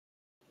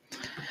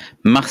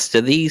Master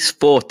these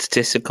 4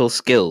 statistical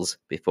skills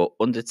before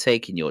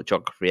undertaking your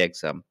geography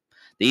exam.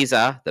 These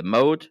are the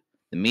mode,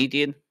 the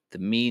median, the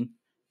mean,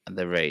 and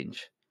the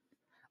range.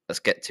 Let's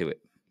get to it.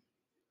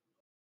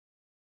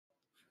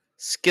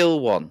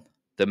 Skill 1,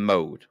 the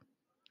mode.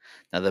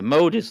 Now, the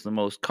mode is the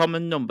most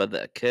common number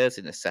that occurs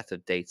in a set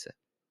of data.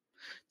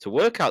 To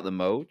work out the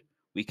mode,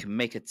 we can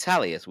make a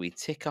tally as we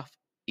tick off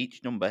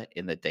each number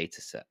in the data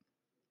set.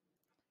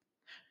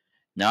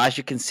 Now, as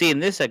you can see in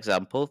this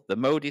example, the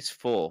mode is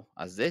 4,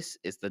 as this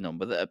is the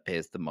number that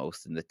appears the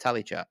most in the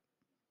tally chart.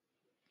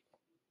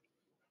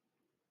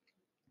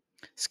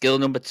 Skill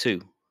number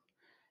 2,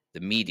 the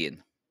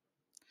median.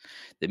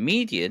 The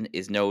median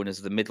is known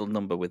as the middle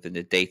number within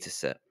a data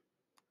set.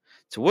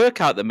 To work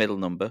out the middle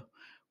number,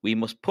 we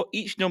must put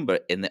each number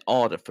in the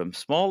order from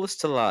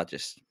smallest to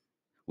largest.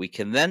 We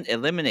can then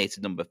eliminate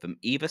a number from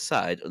either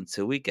side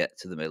until we get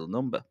to the middle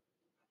number.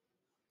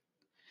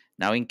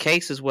 Now, in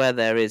cases where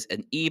there is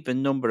an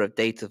even number of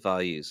data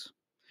values,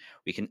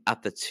 we can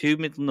add the two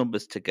middle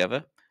numbers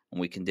together and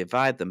we can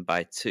divide them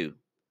by 2.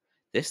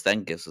 This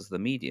then gives us the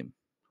median,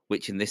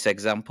 which in this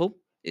example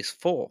is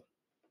 4.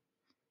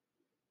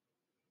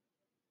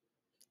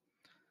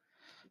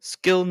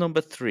 Skill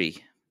number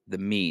 3, the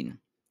mean.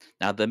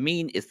 Now, the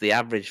mean is the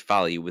average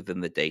value within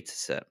the data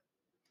set.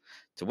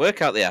 To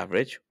work out the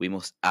average, we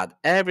must add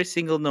every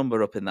single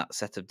number up in that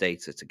set of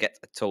data to get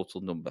a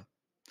total number.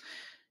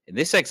 In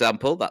this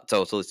example, that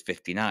total is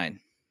 59.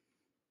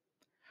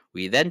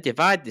 We then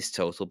divide this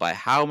total by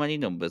how many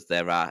numbers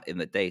there are in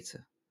the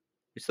data,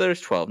 which there is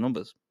 12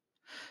 numbers.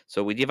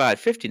 So we divide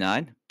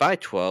 59 by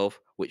 12,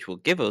 which will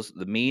give us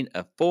the mean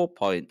of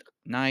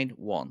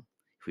 4.91.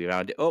 If we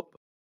round it up.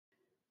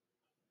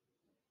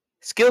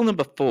 Skill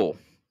number 4,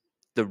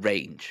 the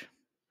range.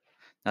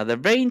 Now, the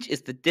range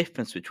is the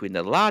difference between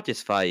the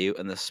largest value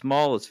and the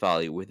smallest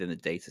value within the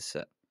data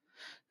set.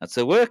 Now,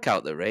 to work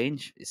out the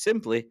range is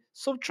simply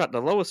subtract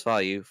the lowest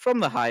value from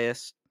the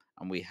highest,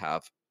 and we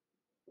have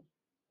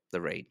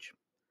the range.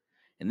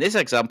 In this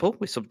example,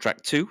 we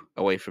subtract 2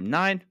 away from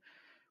 9,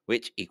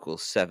 which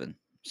equals 7.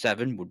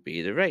 7 would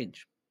be the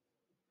range.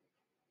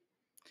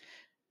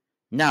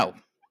 Now,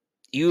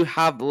 you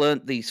have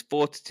learnt these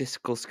 4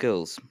 statistical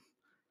skills.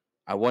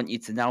 I want you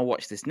to now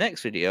watch this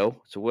next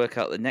video to work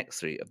out the next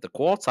 3 of the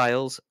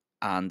quartiles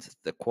and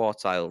the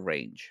quartile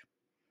range.